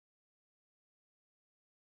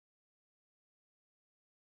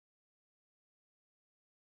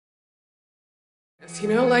You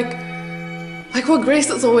know, like what Grace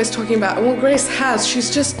is always talking about, and what Grace has,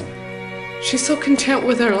 she's so content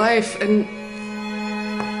with her life, and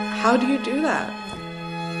how do you do that?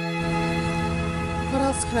 What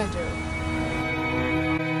else can I do?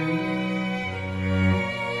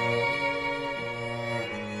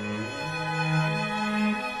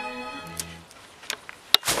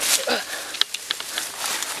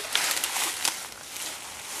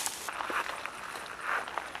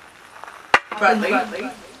 Bradley.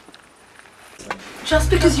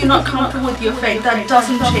 Just because you're not comfortable with your fate, that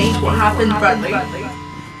doesn't change what happened, Bradley.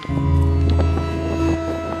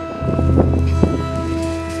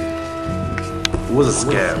 It was a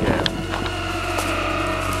scam.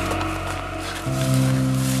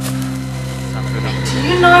 Do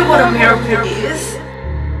you know what a miracle is?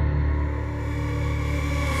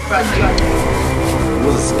 Bradley. It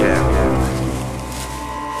was a scam.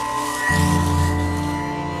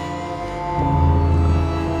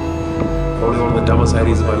 Probably one of the dumbest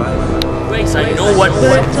ideas of my life. Grace, I know what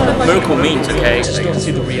miracle means, okay? Just don't see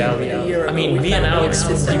the reality. I mean, me and Alex,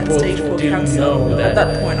 we both didn't know that at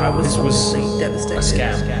that point I was a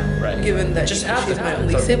scam, right? Given that just she's my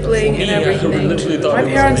only sibling and everything. My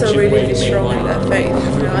parents are really strong in their faith.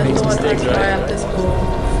 You know, I thought I'd try out this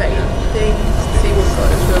whole faith thing to see what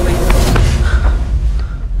God is really.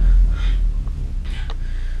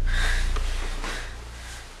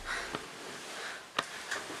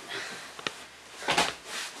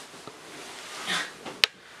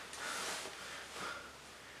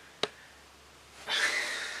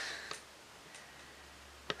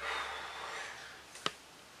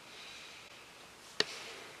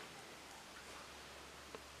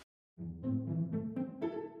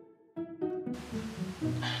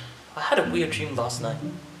 I had a weird dream last night.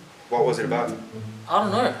 What was it about? I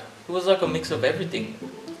don't know. It was like a mix of everything.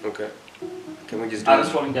 Okay. Can we just do I was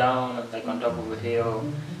it? falling down like on top of a hill,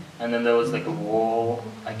 and then there was like a wall.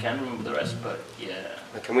 I can't remember the rest, but yeah.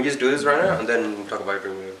 Can we just do this right now and then we'll talk about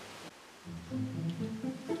your dream?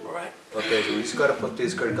 Alright. Okay, so we just gotta put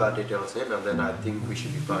these credit card details in and then I think we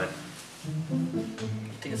should be fine. You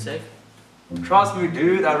think it's safe? Trust me,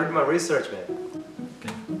 dude, I read my research, man.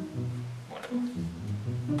 Okay. Whatever.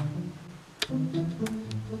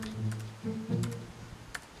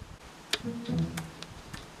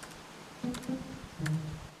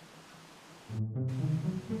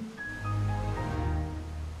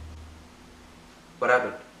 What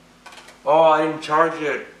happened? Oh, I didn't charge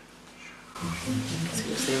it.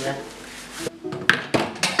 Seriously, man?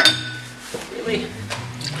 Really?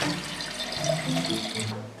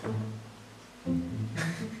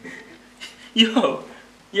 Yo!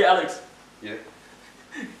 Yeah, Alex. Yeah.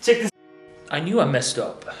 Check this. I knew I messed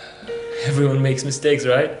up. Everyone makes mistakes,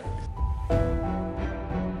 right?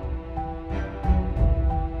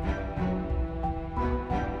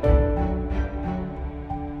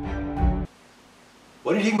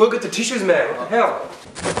 Why did you go get the tissues, man? What the hell?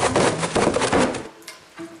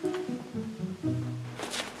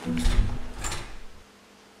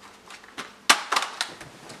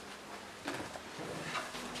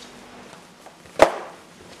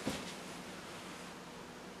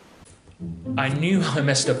 I knew I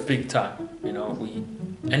messed up big time. You know, we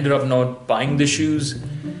ended up not buying the shoes.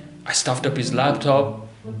 I stuffed up his laptop.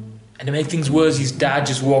 And to make things worse, his dad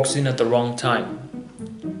just walks in at the wrong time.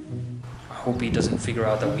 I hope he doesn't figure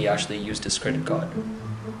out that we actually used his credit card.